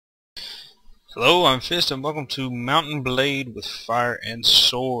Hello, I'm Fist, and welcome to Mountain Blade with Fire and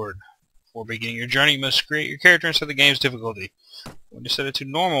Sword. Before beginning your journey, you must create your character and set the game's difficulty. When you set it to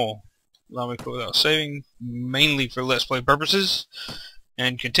normal, allow me to quit without saving, mainly for Let's Play purposes,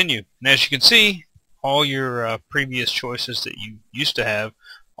 and continue. And as you can see, all your previous choices that you used to have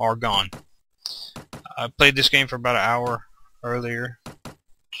are gone. I played this game for about an hour earlier,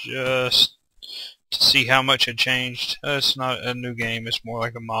 just to see how much had changed. It's not a new game, it's more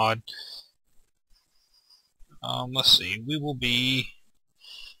like a mod. Let's see, we will be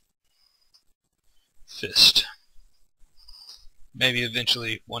Fist. Maybe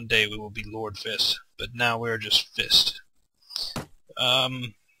eventually one day we will be Lord Fist, but now we are just Fist.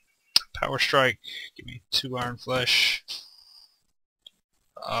 Power Strike, give me 2 Iron Flesh.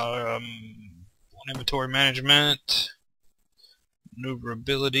 1 Inventory Management.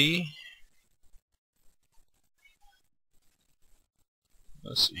 Maneuverability.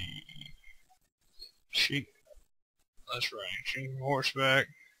 Let's see. Sheep. That's right. Shooting from horseback.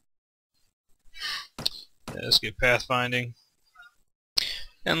 Yeah, let's get pathfinding.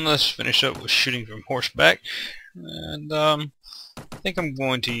 And let's finish up with shooting from horseback. And I think I'm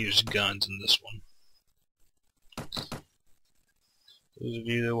going to use guns in this one. Those of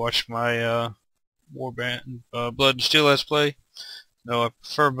you that watch my Warband Blood and Steel Let's Play know I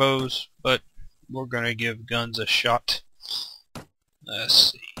prefer bows, but we're gonna give guns a shot.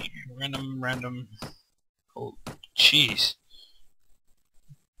 Let's see. Random. Oh, jeez.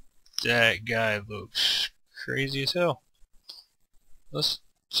 That guy looks crazy as hell. Let's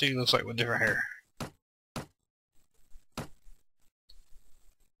see what he looks like with different hair.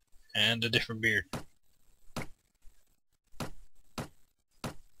 And a different beard.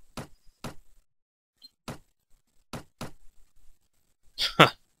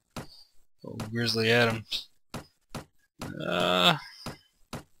 Oh, Grizzly Adams.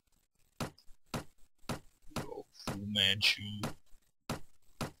 Fu Manchu.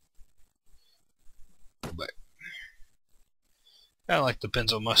 Go back. I like the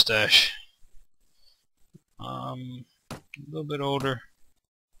pencil mustache. A little bit older.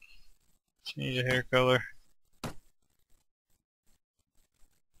 Change the hair color.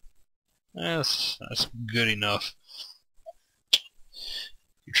 That's good enough.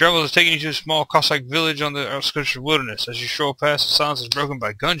 Your travel has taken you to a small Cossack village on the outskirts of the wilderness. As you stroll past, the silence is broken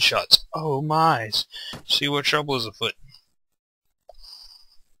by gunshots. Oh my! See what trouble is afoot.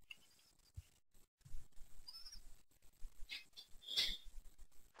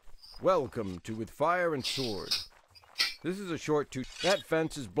 Welcome to With Fire and Sword. This is a short That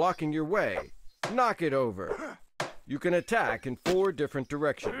fence is blocking your way. Knock it over. You can attack in 4 different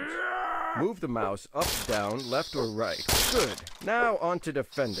directions. Move the mouse up, down, left, or right. Good. Now on to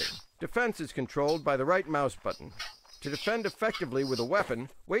defending. Defense is controlled by the right mouse button. To defend effectively with a weapon,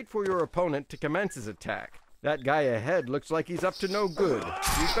 wait for your opponent to commence his attack. That guy ahead looks like he's up to no good.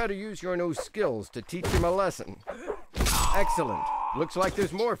 You'd better use your new skills to teach him a lesson. Excellent. Looks like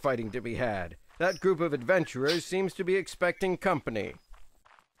there's more fighting to be had. That group of adventurers seems to be expecting company.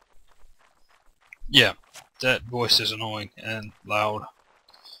 Yeah, that voice is annoying and loud.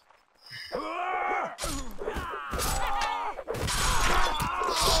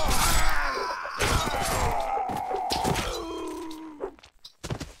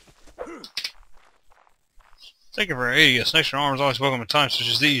 Thank you for aiding us. Next armor is always welcome at times such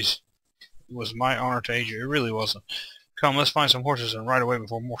as these. It was my honor to aid you. It really wasn't. Come, let's find some horses and ride away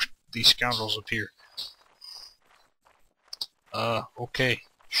before more these scoundrels appear. Okay.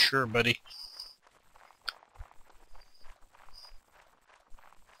 Sure, buddy.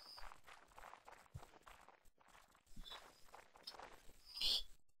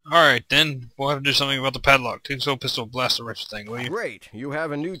 Alright then, we'll have to do something about the padlock. Take this old pistol and blast the wretched thing, will you? Great, you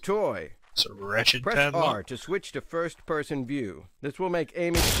have a new toy. It's a wretched Press padlock. R to switch to first-person view. This will make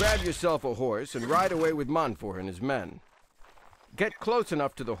aiming. Grab yourself a horse and ride away with Monfor and his men. Get close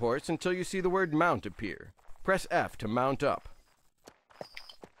enough to the horse until you see the word mount appear. Press F to mount up.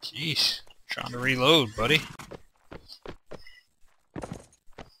 Jeez, trying to reload, buddy.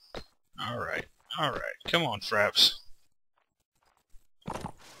 Alright, come on, Fraps.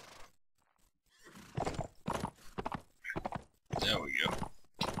 There we go.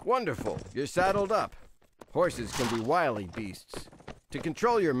 Wonderful, you're saddled up. Horses can be wily beasts. To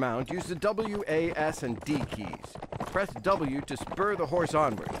control your mount, use the W, A, S, and D keys. Press W to spur the horse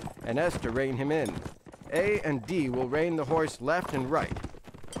onward, and S to rein him in. A and D will rein the horse left and right.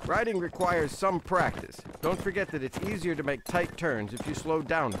 Riding requires some practice. Don't forget that it's easier to make tight turns if you slow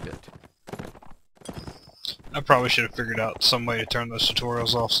down a bit. I probably should have figured out some way to turn those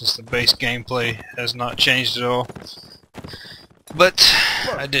tutorials off since the base gameplay has not changed at all. But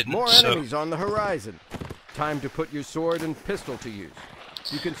I didn't. More So enemies on the horizon. Time to put your sword and pistol to use.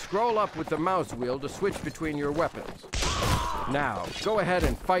 You can scroll up with the mouse wheel to switch between your weapons. Now, go ahead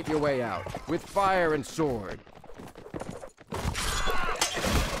and fight your way out with fire and sword.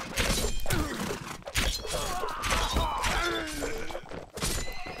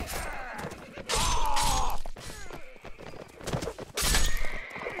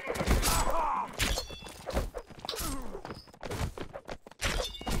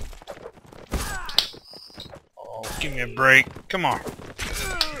 give me a break. Come on.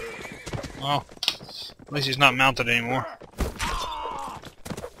 Well, at least he's not mounted anymore.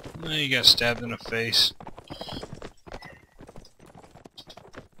 You got stabbed in the face.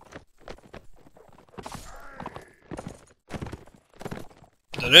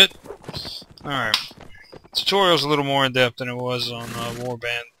 Is that it? Alright. Tutorial's a little more in depth than it was on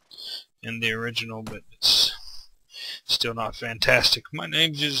Warband in the original, but it's still not fantastic. My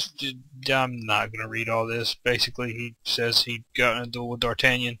name's just I'm not gonna read all this. Basically, he says he got in a duel with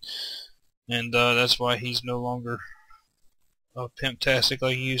D'Artagnan, and that's why he's no longer pimp-tastic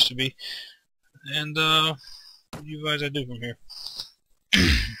like he used to be. And what do you guys I do from here?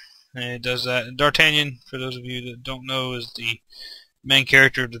 And it does that. And D'Artagnan, for those of you that don't know, is the main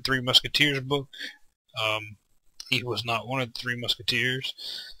character of the Three Musketeers book. He was not one of the Three Musketeers,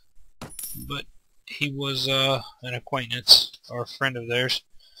 but he was an acquaintance or a friend of theirs.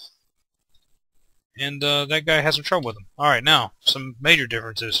 And that guy has some trouble with him. Alright, now, some major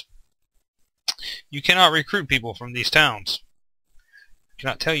differences. You cannot recruit people from these towns. I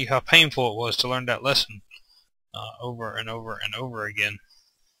cannot tell you how painful it was to learn that lesson over and over and over again.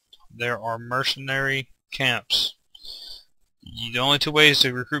 There are mercenary camps. The only two ways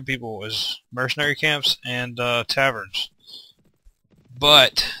to recruit people is mercenary camps and taverns.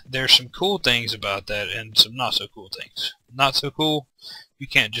 But there's some cool things about that and some not so cool things. Not so cool, you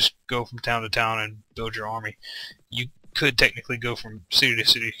can't just go from town to town and build your army. You could technically go from city to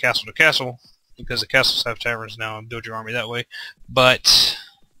city, castle to castle, because the castles have taverns now, and build your army that way. But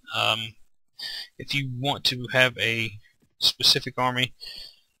if you want to have a specific army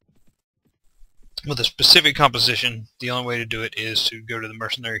with a specific composition, the only way to do it is to go to the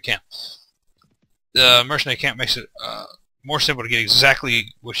mercenary camp. The mercenary camp makes it more simple to get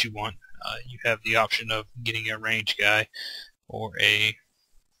exactly what you want. You have the option of getting a ranged guy or a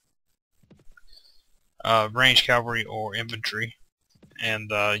ranged cavalry or infantry,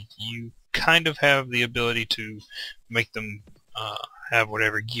 and you kind of have the ability to make them have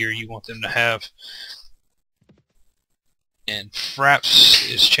whatever gear you want them to have. And Fraps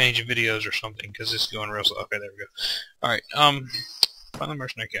is changing videos or something because it's going real slow. Okay, there we go. Alright, find the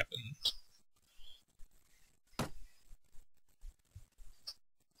mercenary captain.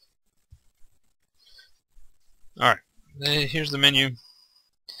 Alright, here's the menu.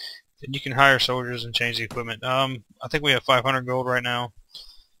 Then you can hire soldiers and change the equipment. I think we have 500 gold right now.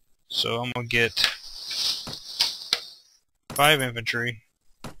 So I'm going to get 5 infantry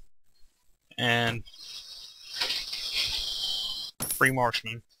and 3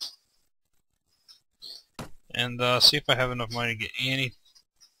 marksmen. And see if I have enough money to get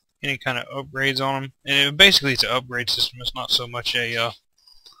any kind of upgrades on them. And basically it's an upgrade system. It's not so much a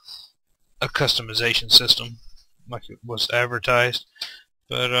customization system like it was advertised.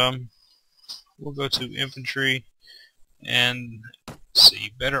 But we'll go to infantry and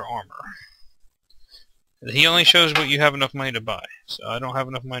see, better armor. He only shows what you have enough money to buy, so I don't have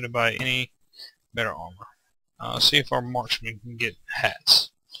enough money to buy any better armor. See if our marksmen can get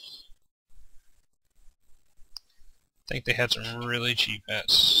hats. I think they had some really cheap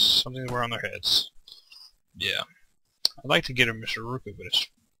hats, something to wear on their heads. Yeah, I'd like to get a Mr. Ruka, but it's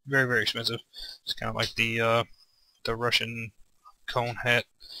very, very expensive. It's kind of like the Russian cone hat.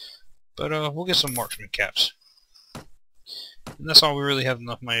 But we'll get some marksman caps. And that's all we really have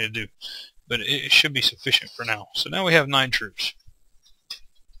enough money to do. But it should be sufficient for now. So now we have 9 troops.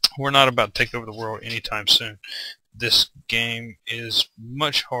 We're not about to take over the world anytime soon. This game is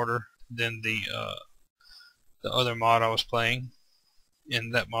much harder than the other mod I was playing.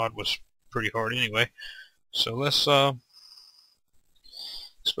 And that mod was pretty hard anyway. So let's go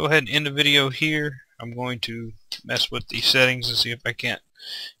ahead and end the video here. I'm going to mess with the settings and see if I can't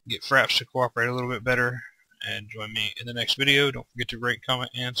get Fraps to cooperate a little bit better, and join me in the next video. Don't forget to rate,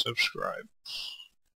 comment, and subscribe.